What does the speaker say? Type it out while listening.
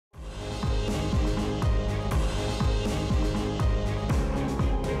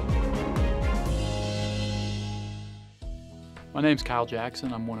My name's Kyle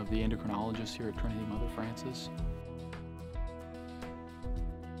Jackson. I'm one of the endocrinologists here at Trinity Mother Francis.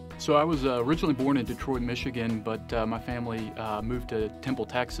 So I was originally born in Detroit, Michigan, but my family moved to Temple,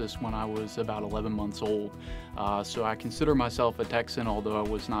 Texas when I was about 11 months old. So I consider myself a Texan, although I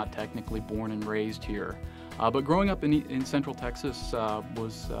was not technically born and raised here. But growing up in Central Texas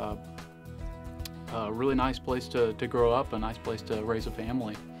was a really nice place to grow up, a nice place to raise a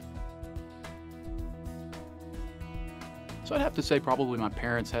family. So I'd have to say probably my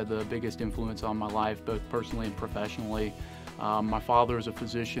parents had the biggest influence on my life, both personally and professionally. My father is a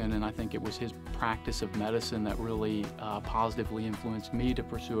physician, and I think it was his practice of medicine that really positively influenced me to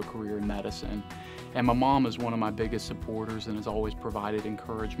pursue a career in medicine. And my mom is one of my biggest supporters and has always provided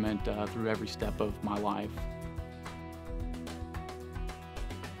encouragement through every step of my life.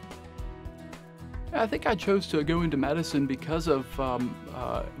 I think I chose to go into medicine because of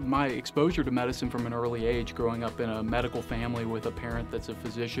my exposure to medicine from an early age, growing up in a medical family with a parent that's a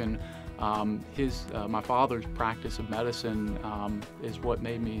physician. My father's practice of medicine is what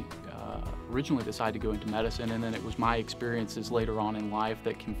made me originally decide to go into medicine, and then it was my experiences later on in life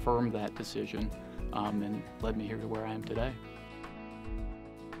that confirmed that decision and led me here to where I am today.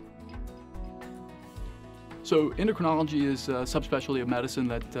 So endocrinology is a subspecialty of medicine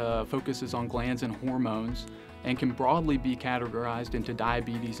that focuses on glands and hormones and can broadly be categorized into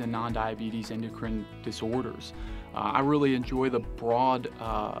diabetes and non-diabetes endocrine disorders. I really enjoy the broad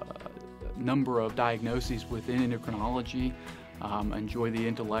number of diagnoses within endocrinology, enjoy the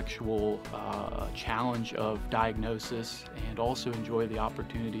intellectual challenge of diagnosis, and also enjoy the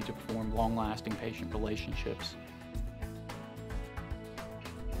opportunity to form long-lasting patient relationships.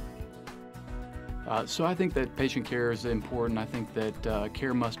 So I think that patient care is important. I think that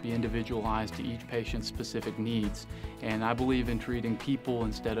care must be individualized to each patient's specific needs. And I believe in treating people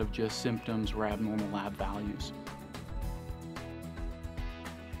instead of just symptoms or abnormal lab values.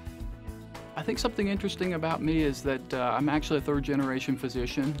 I think something interesting about me is that I'm actually a third-generation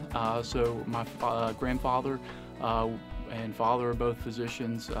physician. So my grandfather and father are both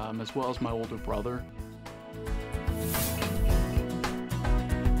physicians, as well as my older brother.